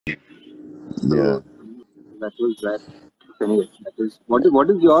Yeah. So that was that. Anyway, that is what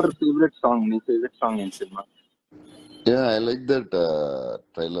is your favorite song? My favorite song in cinema. Yeah, I like that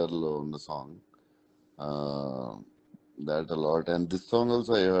trailer on the song. Uh, that a lot. And this song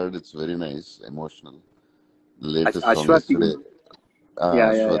also I heard it's very nice, emotional. The latest song Ashwati. yesterday, Yeah,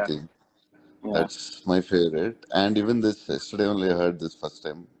 yeah, yeah, Ashwati. yeah, That's my favorite. And even this yesterday only I heard this first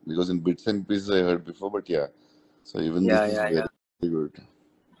time because in bits and pieces I heard before, but yeah. So even this yeah, is yeah, very yeah. good.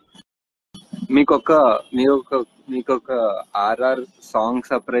 మీకు ఒక మీకు ఒక RR song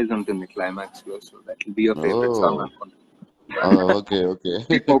surprise ఉంటుంది climax లో, so that will be your favourite song Oh, అనుకుంటా. okay, okay.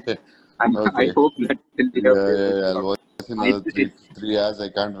 I hope I Okay. hope that will be your Yeah, yeah, favorite yeah. I'll song. watch another It, three hours.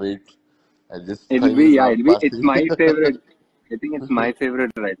 I can't wait. I just it'll time be, is yeah, not it'll be, it's passing. my favorite. I think it's my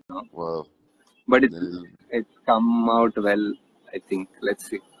favorite right now, Wow. but There is, it's come out well, I think. Let's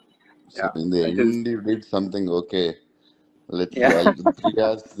see. so Yeah, in the that is, end, you did something. Okay. yeah.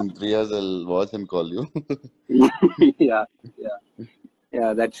 In 3 hours, I'll watch and call you. Yeah, yeah,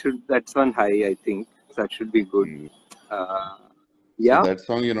 yeah. That's one high, I think. That should be good. Mm. Uh, So yeah, that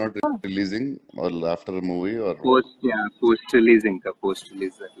song you're not releasing or after a movie or what? post releasing the post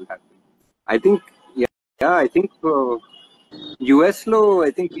release that will happen. I think, yeah, yeah. I think US low.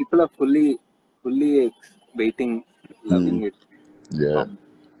 I think people are fully waiting, Mm. loving it. Yeah. Um,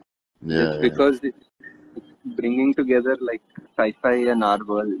 Yeah, just yeah. because it's bringing together like sci-fi and our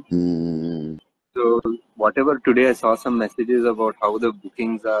world. Mm. So whatever today I saw some messages about how the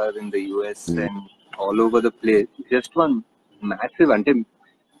bookings are in the US Mm. and all over the place. Just one massive until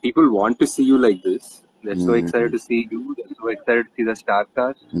people want to see you like this. They're so excited Mm. to see you. They're so excited to see the star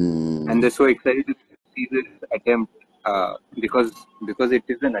cast, and Mm. they're so excited to see this attempt because it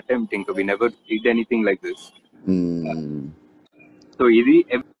is an attempt. Think we never did anything like this. Mm. So easy.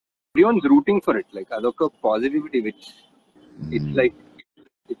 Everyone's rooting for it. Like adoka positivity, which it's like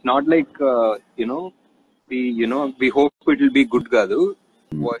it's not like we hope it will be good gadu.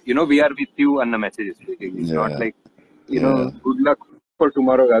 We are with you and the messages. It's not Yeah. like Yeah. good luck for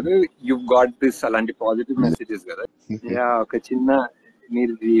tomorrow gadu. You've got this alanti positive messages gada. Yeah, ఒక చిన్న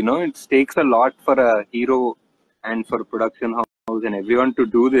మీరు it takes a lot for a hero and for production house and everyone to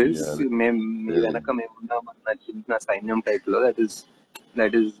do this. Yeah. మీ వెనక మేము ఉన్నామన్న చిన్న సైన్యం type లో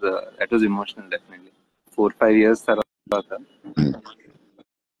that was emotional definitely. 4-5 years తర్వాత.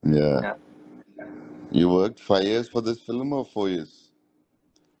 Yeah. Yeah. You worked 5 years for this film or 4 years?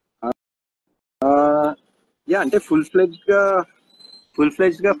 Yeah, అంటే full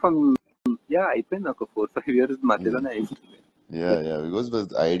fledged గా from అయిపోయింది ఒక 4-5 years మధ్యలోనే అయిపోయింది. Yeah. Because the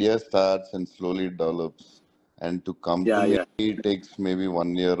idea starts and slowly develops. And to come to me, Yeah. it takes maybe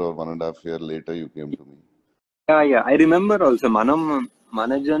 1 year or 1.5 year later you came to me. Yeah. I remember also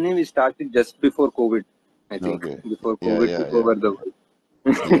మన journey we started just before COVID, I think. Okay. Before COVID took over the world.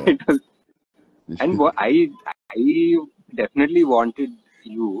 Yeah. It was, and I definitely wanted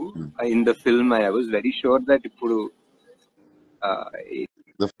you in the film. I was very sure that ఇప్పుడు it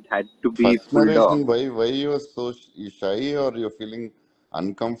The had to be first pulled off. narration, why you are so shy or you're feeling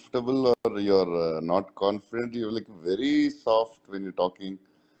uncomfortable or you're not confident? You're like very soft when you're talking.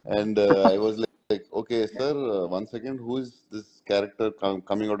 And I was like, okay, sir, 1 second, who is this character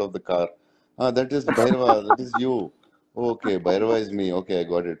coming out of the car? Ah, that is Bhairava, that is you. Oh, okay, Bhairava is me. Okay, I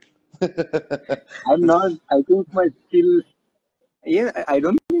got it. I'm not. I think my skills. Yeah, I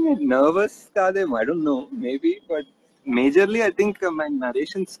don't think I'm nervous. Kadem, I don't know. Maybe, but majorly, I think my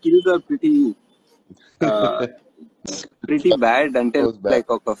narration skills are uh, pretty bad until Goes back.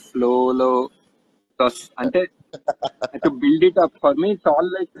 like a flow low. Until to build it up for me, it's all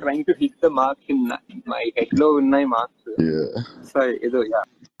like trying to hit the mark in my head low in my marks. Yeah. So, yeah.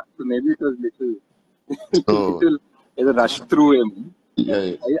 So maybe it was little, So, little rush through him.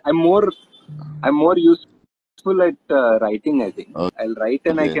 yeah. I'm more useful at writing. I think I'll write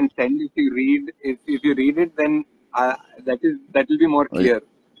and I Okay. can send. If you read, if you read it, then that will be more clear.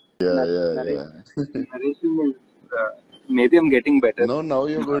 Yeah. Narration is maybe I'm getting better. No, now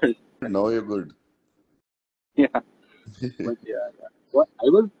you're good. Now you're good. Yeah, but yeah. What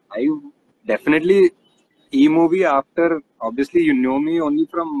I definitely movie after. Obviously, you know me only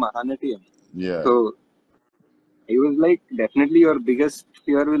from Mahanatiyam. Yeah. So I was like, definitely your biggest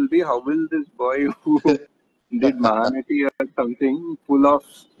fear will be how will this boy who did Mahanati or something full of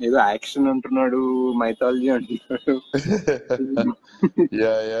action antunnadu, mythology antunnadu.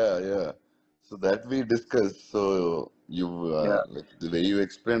 Yeah. So that we discussed. So you Yeah. like the way you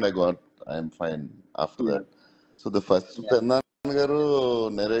explained, I'm fine after Yeah. that. So the first Yeah. Pennan Garu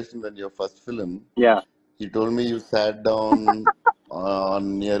narration when your first film, Yeah. he told me you sat down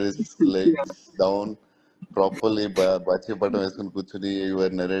on near his legs down properly bachi patam వేసుకొని కూర్చొని you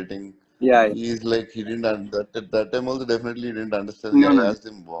were narrating. Yeah, He's like he didn't that time also definitely he didn't understand. no, I no. asked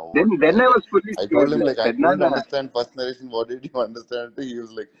him what Then I like was fully I told scared. him Like, like I couldn't Pednaga, understand first narration. What did you understand? He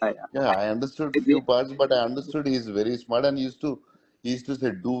was like, yeah, yeah, I understood few yeah. parts, but I understood he's very smart and he used to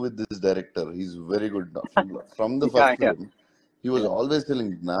say do with this director. He's very good from the first Yeah, yeah, film. He was yeah. always telling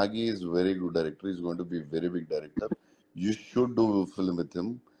Nagi is very good director. He's going to be very big director. You should do a film with him.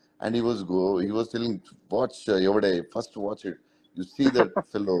 And he was telling watch every day. First watch it. You see that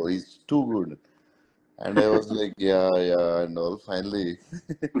fellow. He's too good. And I was like yeah yeah and all. Finally,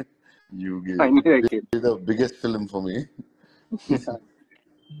 you Finally, I came. gave the biggest film for me.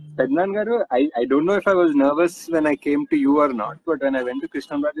 Pednan garu, I don't know if I was nervous when I came to you or not, but when I went to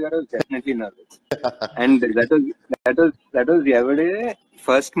Krishnamurti garu, I was definitely nervous. And that was every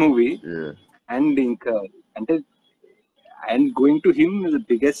first movie, Yeah. and and going to him is the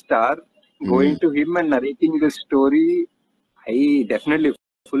biggest star. Mm. Going to him and narrating the story, I definitely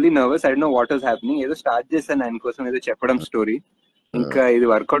fully nervous. I don't know what was happening. ఏదో start చేశాను ఆయన కోసం ఏదో చెప్పడం story. ఇంకా ఇది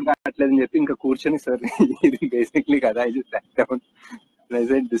work out కావట్లేదని చెప్పి ఇంకా కూర్చొని సార్ ఇది బేసిక్లీ కదా I just sat down. I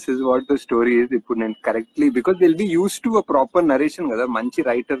said this is what the story is. ఇప్పుడు నేను correctly because Dil be use to a proper narration కదా, మంచి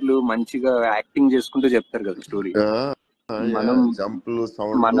రైటర్లు మంచిగా యాక్టింగ్ చేసుకుంటూ చెప్తారు కదా స్టోరీ. Yeah, మనం జంప్లు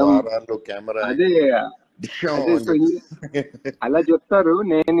సౌండ్లు మనం ఆర్ఆర్లు కెమెరా అదే అదే అని సో చెప్పి అలా చెప్తారు.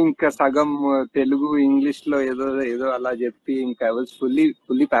 నేను ఇంకా సగం తెలుగు ఇంగ్లీష్ లో ఏదో ఏదో అలా చెప్పి ఇంకా ఐ వాజ్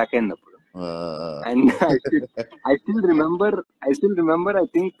ఫుల్లీ ప్యాక్ అయింది అప్పుడు. And I still remember. I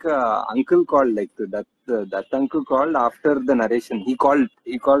think uncle called, like that uncle called after the narration. He called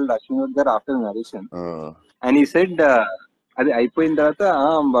Ashwin after the narration, and he said, అది అయిపోయిన తర్వాత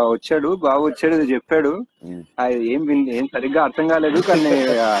వచ్చాడు బాబు వచ్చాడు ఇది చెప్పాడు, ఏం సరిగ్గా అర్థం కాలేదు కానీ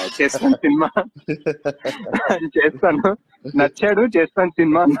చేస్తాను సినిమా చేస్తాను నచ్చాడు చేస్తాను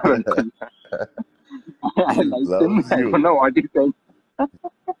సినిమా అన్నాడు అనుకుంటా. I liked him. loves I you don't know what he said.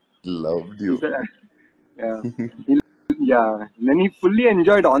 loved He you said, yeah. Yeah. Then he fully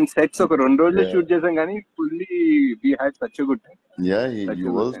enjoyed on sets. ఒక 2 రోజులు yeah షూట్ చేసాం కానీ fully we had such a good time. yeah Such you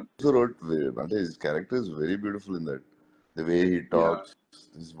a good time. also wrote అంటే his character is very beautiful in that, the way he Yeah. talks,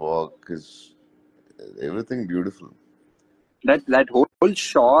 his walk, his everything beautiful. That whole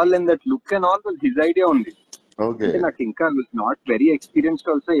shawl and that look and all was his idea only. Okay. అంటే నాకు ఇంకా not very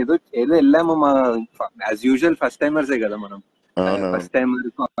experienced also. ఏదో వెళ్ళాము మా as usual first టైమర్సే కదా మనం. First timer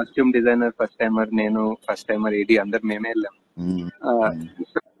costume designer first timer, నేను first timer AD అందరు మేమే వెళ్ళాము.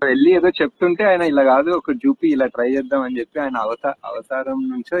 వెళ్ళి ఏదో చెప్తుంటే ఆయన ఇలా కాదు ఒక చూపి ఇలా ట్రై చేద్దాం అని చెప్పి ఆయన అవతారం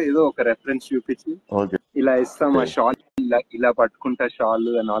నుంచో ఏదో ఒక రెఫరెన్స్ చూపించి ఇలా ఇస్తాం ఆ షాల్ ఇలా పట్టుకుంటా shawl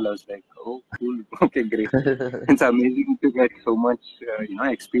and all. Was like oh cool, okay great, it's amazing to get so much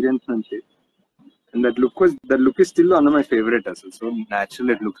experience నుంచి. And that look is still one of my favorite as well. So natural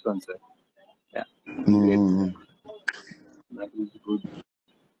it looks on, sir. Yeah. Great. That was good.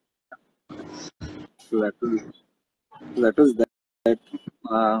 So that was that.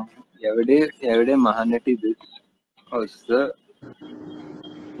 Everyday Mahanati this was the.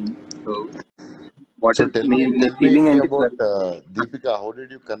 So what So is tell me me feeling and about Deepika. How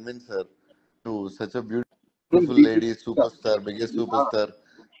did you convince her to such a beautiful lady, superstar, biggest superstar,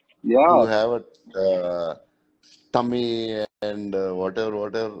 to have a tummy and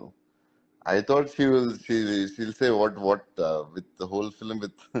whatever? I thought she'll say what with the whole film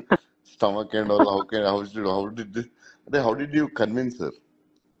with stomach and all. How did you convince her?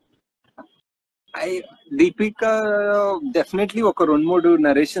 Deepika definitely ఒక 2-3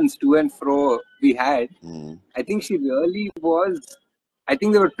 narrations to and fro we had. I think she really was. I think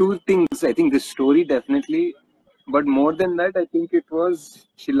there were 2 things. I think the story definitely, but more than that, I think it was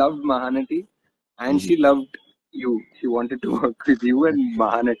she loved Mahanati and she loved you. She wanted to work with you and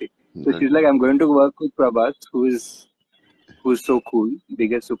Mahanati. So she's like, I'm going to work with Prabhas, who's so cool,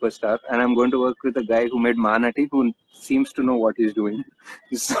 biggest superstar, and I'm going to work with a guy who made Mahanati, who seems to know what he's doing.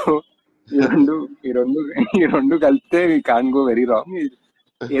 So ఈ రెండు కలిపితే we can't go very wrong.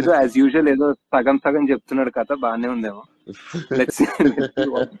 ఏదో as usual ఏదో సగం చెప్తున్నాడు కథ బాగానే ఉందేమో. Let's see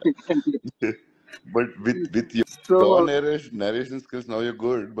what we can do. But with your narration skills now you're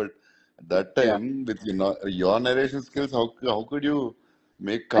good. But at that time with your narration skills, how could you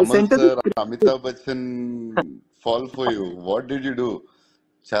make Kamal sir, Amitabh Bachchan fall for you? What did you do?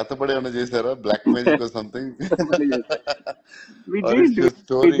 Chatapade ana chesara, black magic or something? We or it's your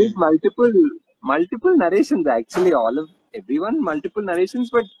story? We did multiple narrations actually. Everyone multiple narrations,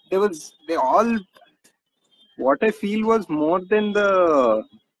 but they all. What I feel was more than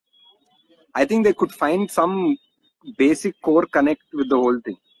I think they could find some basic core connect with the whole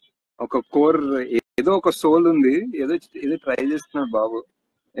thing. ఒక core ఏదో ఒక soul ఉంది, ఏదో try చేస్తున్నాడు బాబు.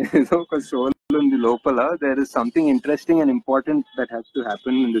 So ఒక soul ఉంది లోపల, there is something interesting and important that has to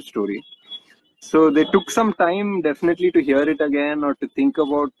happen in the story. So they took some time definitely to hear it again or to think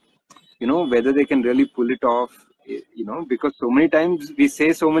about, whether they can really pull it off. Because so many times we say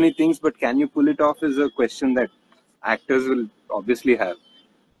so many things, but can you pull it off is a question that actors will obviously have.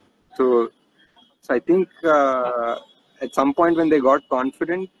 So I think at some point when they got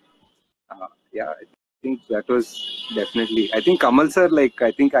confident, yeah, I think that was definitely. I think Kamal sir,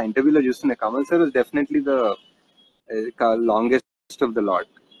 I think I interviewed just Kamal sir was definitely the longest of the lot,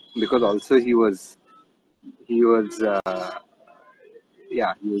 because also he was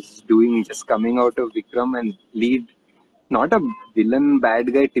yeah, he was doing, just coming out of Vikram and lead, not a villain bad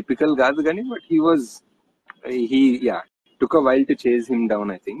guy typical Gazgani, but he yeah, took a while to chase him down.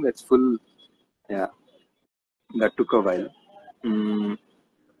 I think that's full. Yeah, that took a while. Mm,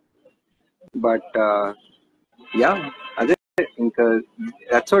 but yeah, I think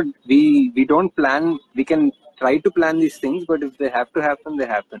that's what we don't plan. We can try to plan these things, but if they have to happen, they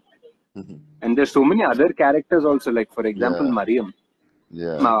happen. And there's so many other characters also, like for example, Yeah, Mariam.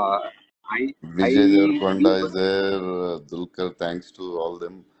 yeah. I I Vijay Devarkonda is really there. Dulquer, thanks to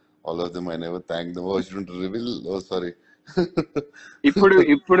all of them. I never thanked them. Oh, I shouldn't reveal. Oh, sorry. ఇప్పుడు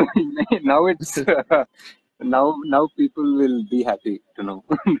now it's now people will be happy to know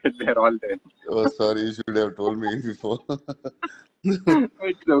that they're all there. Oh, sorry. You should have told me before.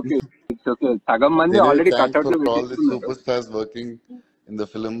 It's okay. It's okay. సగం మంది Anyway, already thanks cutout for లో all the పెట్టేసుకున్నారు. superstars working in the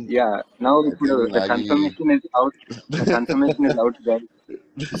film. Yeah. Now I ఇప్పుడు think the Nagi. confirmation is out. The confirmation is out, guys.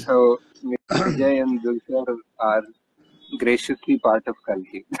 So Vijay and Dulquer are graciously part of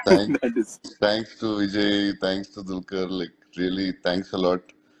Kalki. Thanks, That is. thanks to Vijay. Thanks to Dulquer. Like, really, thanks a lot.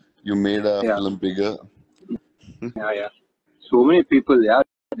 You made a Yeah. film bigger. Yeah. So many people. Yeah,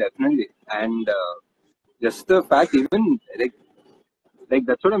 definitely. And just the fact, even like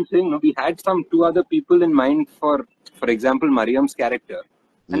that's what I'm saying. No, we had some two other people in mind for example, Mariam's character,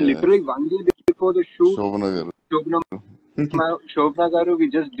 and Yeah. literally one day before the shoot, Shobanagar. Shobna, Shobna Garu, we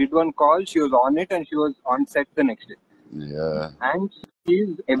just did one call. She was on it, and she was on set the next day. Yeah. And she's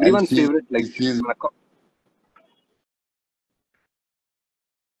And everyone's favorite. Like, she's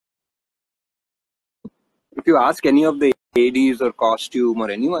if you ask any of the ADs or costume or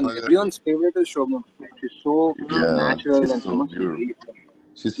anyone, Shobanagar. everyone's favorite is Shobna. She's so Yeah, natural she's and so beautiful.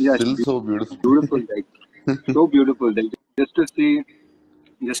 She's yeah, still she's so beautiful. beautiful. Like, so beautiful. Like, just to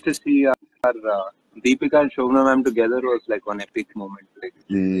see our Deepika and Shobna ma'am together was like one epic moment. Like,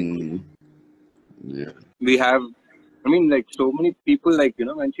 Yeah. we have, I mean, like so many people, like,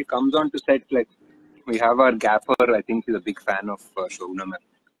 when she comes on to set, like we have our gaffer. I think he's a big fan of Shobna ma'am.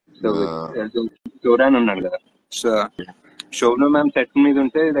 So with Zoran and Nag. So Shobna ma'am set me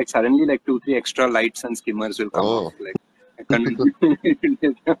dunte, like suddenly like 2-3 extra lights and skimmers will come off. Like I can't.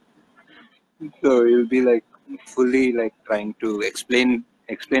 So you'll be like fully like trying to explain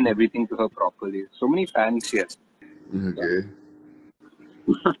everything to her properly. So many fans here. Okay.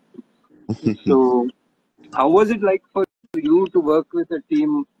 So how was it like for you to work with a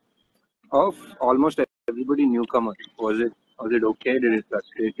team of almost everybody newcomer? Was it okay? Did it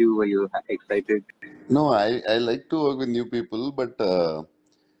frustrate you? Were you excited? No, I like to work with new people, but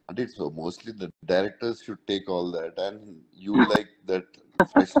I did so. Mostly the directors should take all that, and you like that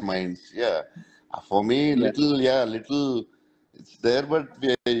fresh minds. Yeah. For me, Yeah. little. It's there, but we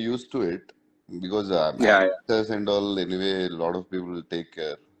are used to it because Yeah. actors and all. Anyway, a lot of people will take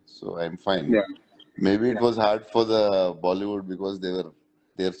care, so I'm fine. Yeah. Maybe it Yeah. was hard for the Bollywood because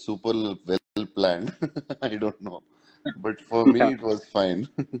they're super well planned. I don't know, but for Yeah. me it was fine.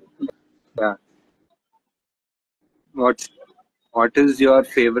 Yeah. What What is your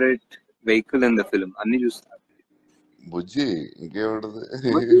favorite vehicle in the film? Anni just Bujji, ఇంకేముంటది?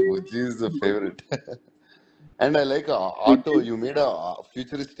 Bujji. Bujji is the favorite. And I like auto. Bujji. You made a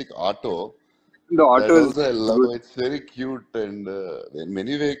futuristic auto. The That auto is also I love. good. It's very cute and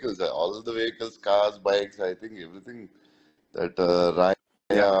many vehicles, all the vehicles, cars, bikes. I think everything that Yeah.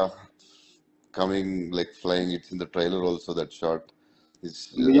 Raya coming like flying. It's in the trailer also. That shot is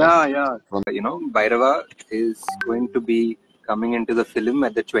Yeah. from. Bhairava is going to be coming into the film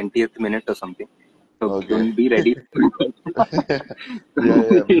at the 20th minute or something. So Okay. don't be ready.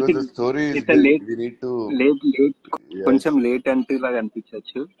 Yeah. Because the story is It's a big. late, We need to. late, late. Yes. కొంచెం late అంటే లాగా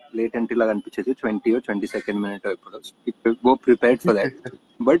అనిపించచ్చు 20 or 22nd minute go prepared for that,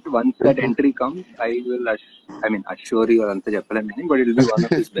 but once that entry comes I will assure you అంత చెప్పలేను, but it will be one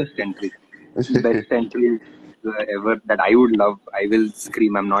of his best entries. Ever that I would love. I will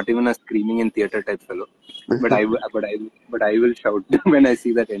scream. I'm not even a screaming in theater type fellow, but I will shout when I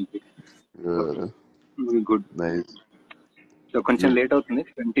see that entry. Uh, Good. nice. So కొంచెం late అవుతుంది,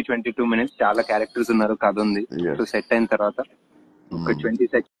 22 minutes. చాలా characters ఉన్నారు, కథ ఉంది. Yes. So set అయిన తర్వాత ఒక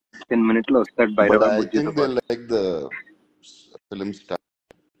 22nd minute లో వస్తాడు But Bhairava I బుజ్జితో think they పాటు. like the film style.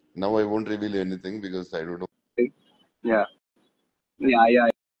 Now I won't reveal anything because I don't know. Yeah yeah yeah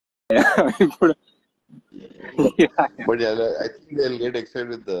ఇప్పుడు But yeah, I think they'll get excited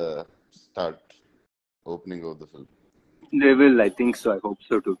with the opening of the film. They will, I think so, I hope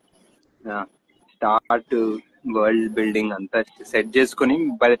so to. Start world building అంతా set చేసుకుని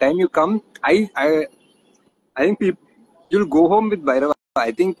by the time you come, I I think you'll go home with Bhairava.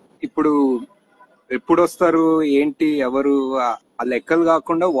 I think ఇప్పుడు ఎప్పుడు వస్తారు ఏంటి ఎవరు ఆ లెక్కలు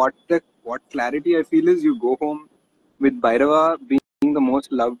కాకుండా what clarity I feel is you go home with Bhairava being the most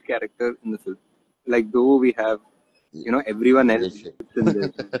loved character in the film. Like though we have, everyone else in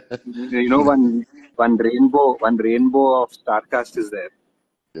this. One rainbow of star cast is there.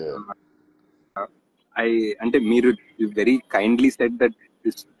 Yeah. You very kindly said that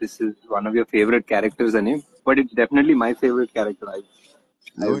this is one of your favorite characters, but it's definitely my favorite character I've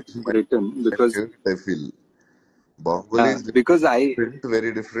written because I feel Bahubali is because very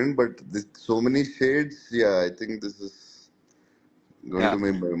different, but so many shades. Yeah, I think this is going to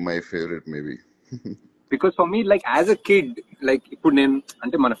be my favorite maybe. Because for me, like as a kid, like ఇప్పుడు నేను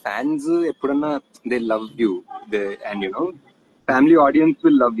అంటే మన fans ఎప్పుడన్నా they love you, and family audience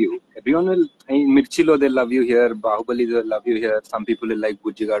will love you. Everyone will. Mirchilo they love you here, Bahubali they love you here. Some people will like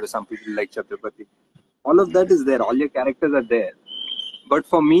Bujjigadu, some people will like Chhatrapati. All of that is there. All your characters are there. But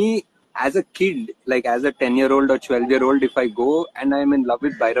for me, as a kid, like as a 10-year-old or 12-year-old, if I go and I'm in love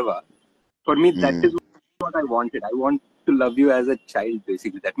with Bhairava, for me that is what I wanted. I want to love you as a child,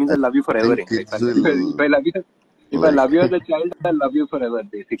 basically. That means I love you forever. If I love you as a child, I love you forever,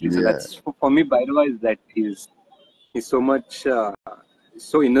 basically. So that's for me. Bhairava is that he's so much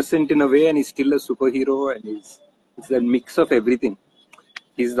so innocent in a way, and he's still a superhero, and it's a mix of everything.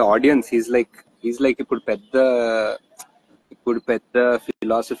 He's the audience. He's like ఇప్పుడు పెద్ద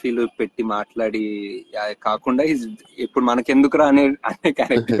ఫిలాసఫీలు పెట్టి మాట్లాడి కాకుండా ఇప్పుడు మనకెందుకురా అనే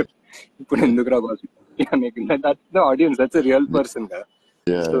character. ఇప్పుడు ఎందుకురా boss, that's the audience, that's a real person కదా.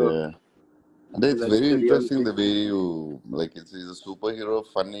 And it's very interesting the way you like he's a superhero,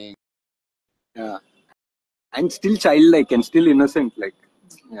 funny, and still childlike and still innocent, like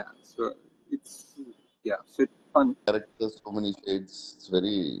so it's fun characters, so many shades. It's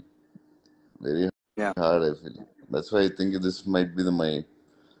very hard, I feel. That's why I think this might be my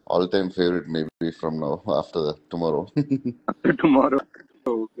all-time favorite, maybe from now after tomorrow. After tomorrow,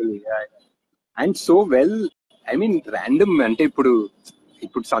 hopefully. And so well, I mean, random అంటే ఇప్పుడు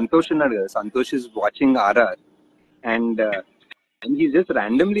సంతోష్ ఉన్నాడు కదా, Santosh is watching RR and he's just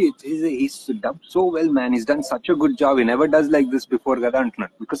randomly he's dubbed so well, man. He's done such a good job. He never does like this before kada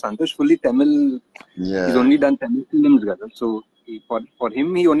antunnadu, because Santosh fully Tamil. He's only done Tamil films kada, so for him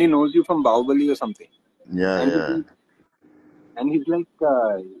he only knows you from Bahubali or something. And he's like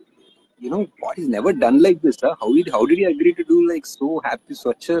what, he's never done like this, huh? How did he agree to do like so happy,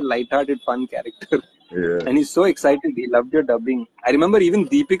 such a light-hearted fun character? And he's so excited. He loved your dubbing. I remember even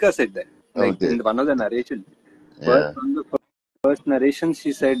Deepika said that, like in one of the narrations. On the first narration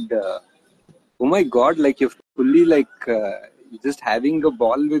she said, oh my god, like you're fully like you're just having a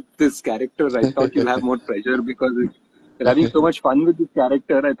ball with this character. I thought you'll have more pressure because you're having so much fun with this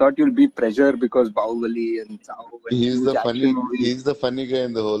character. I thought you'll be pressure because Bahubali and Sao. He's the funny guy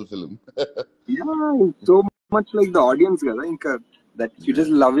in the whole film. He's so much like the audience guy, that you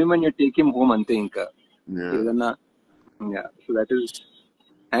just love him and you take him home ante inka. So that is.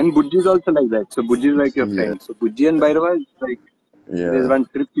 And Bujji is also like that. So Bujji is like your friend. So Bujji and Bhairava is like there's one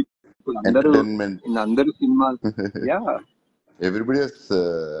trip people in andaru cinemas. Everybody has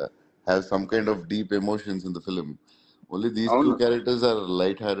have some kind of deep emotions in the film. Only these two characters are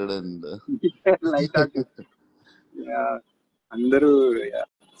light-hearted and light-hearted. Andaru.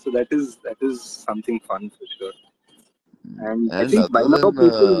 So that is something fun for sure. And I think by now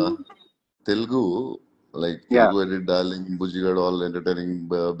people Telugu, like Telugu Edit Darling, Bujjigadu, all entertaining,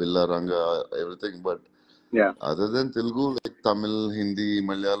 Billa Ranga, everything. But other than Telugu, like Tamil, Hindi,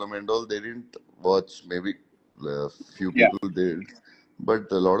 Malayalam and all, they didn't watch. Maybe a few people did, but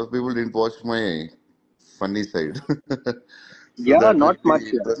a lot of people didn't watch my funny side. So that not much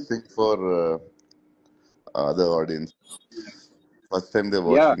interesting for the audience. First time they're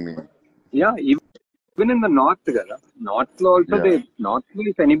watching me. Even in the north also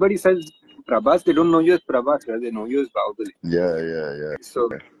if anybody says Prabhas, they don't know you as Prabhas, right? They know you as Bahubali. So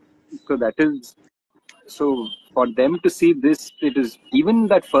that is, so for them to see this, it is even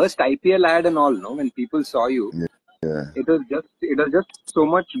that first IPL ad and all, no, when people saw you, Yeah. it was just so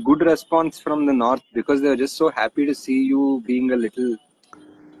much good response from the north because they were just so happy to see you being a little,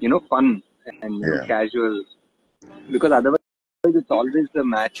 fun and Yeah. casual. Because otherwise it's always the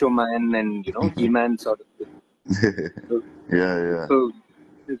macho man and he-man sort of thing. So, Yeah, yeah. so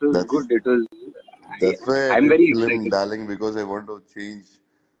it was That's good. It was. that's why I I'm did very film excited. Darling, because I want to change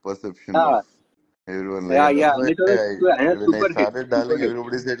perception of Yeah, everyone. Like, yeah, and that's yeah. why And it was and a when I super hit, started super Darling, hit.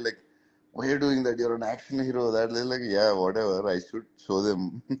 everybody said like, "Why are you doing that? You're an action hero." That they're like, yeah, whatever. I should show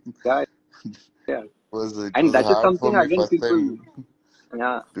them. Yeah, yeah. It And was that is hard for something me again first people. time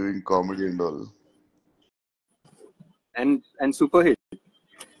Yeah, doing comedy and all. and super hit.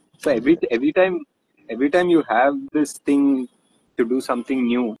 So Yeah, every time you have this thing to do something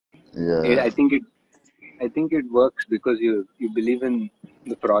new, yeah, I think it works because you believe in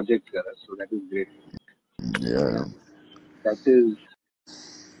the project, Gaurav. So that is great. yeah, Yeah, that is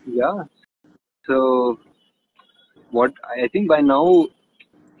yeah. So what I think by now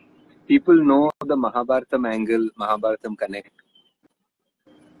people know the Mahabharatam angle, Mahabharatam connect,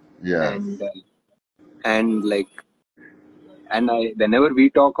 yeah. and uh, and like and I whenever we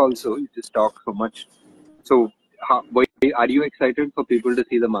talk also, we just talk so much. So are you excited for people to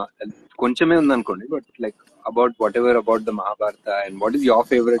see the కొంచెమే ఉందనుకోండి, but like about whatever about the Mahabharata, and what is your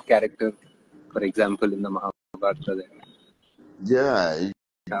favorite character, for example, in the Mahabharata there? Yeah, I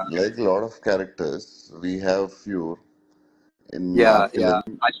Yeah, like a lot of characters. We have few in our yeah. film,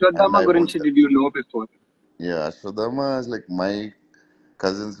 and Ashwadhama I గురించి won't. did you know before? Yeah, Ashwadama is like my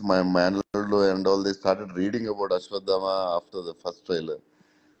cousins, my manlord and all. They started reading about Ashwadama after the first trailer.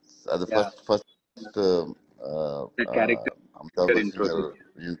 The Yeah, first the character Amitabh introduction.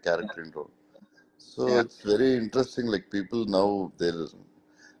 Bachchan real character intro. So Yeah, it's very interesting. Like people now,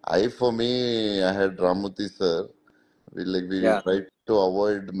 for me, I had Ramuti sir. We yeah, tried to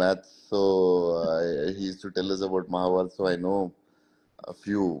avoid maths, so he used to tell us about Mahabharata. So I know a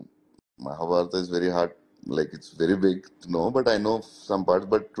few. Mahabharata is very hard, like it's very big to know, but I know some parts.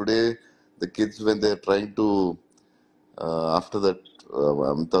 But today, the kids, when they're trying to, after that,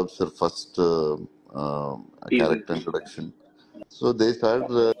 Amitabh sir first season. character introduction, so they start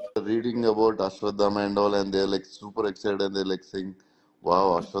reading about Ashwadhama and all, and they're like super excited, and they're like saying,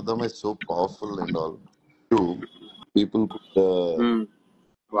 "Wow, Ashwadhama is so powerful and all." True, people could Hmm.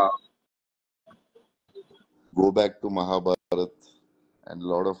 Wow. go back to Mahabharata, and a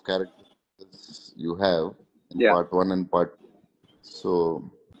lot of characters you have in Yeah, part one and part two. So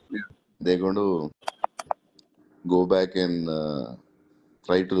yeah, they're going to go back and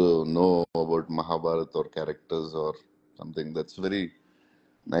try to know about Mahabharata or characters or something. That's very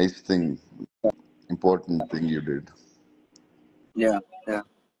nice thing, important thing you did. yeah, yeah.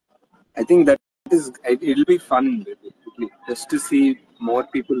 I think that it'll be fun basically, just to see more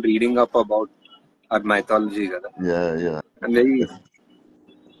people reading up about our mythology, కదా. Yeah, yeah. And very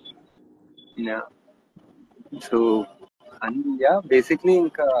yeah. So and yeah, basically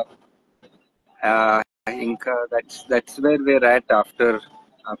that's where we're at after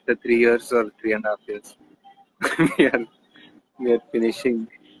 3 years or 3.5 years. we are we are finishing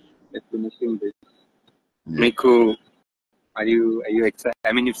we're finishing this. Yeah. Miku, are you excited?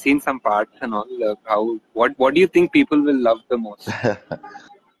 I mean, you've seen some parts and all. How what do you think people will love the most?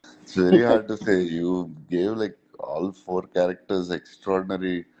 It's very hard to say. You gave like all four characters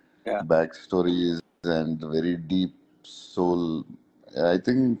extraordinary Yeah, backstories and very deep soul. I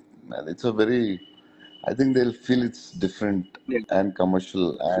think it's a very, I think they'll feel it's different yeah. and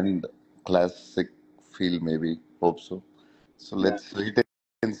commercial and classic feel, maybe. Hope so. So Yeah. let's wait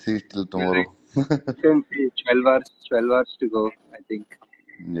and see till Well, tomorrow. can see 12 hours to go, I think.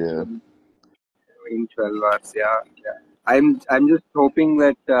 Yeah. In, in 12 hours, yeah, yeah. I'm just hoping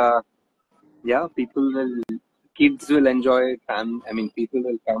that yeah, kids will enjoy it, and I mean, people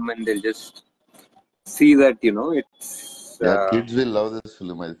will come and they'll just see that it's Yeah, kids will love this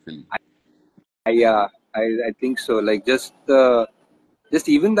film, I feel. I think so. Like just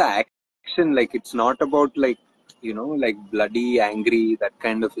even the action, like it's not about like like bloody, angry, that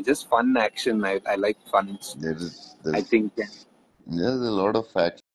kind of. It's just fun action. I like fun. There is I there's think. Yeah. there's a lot of action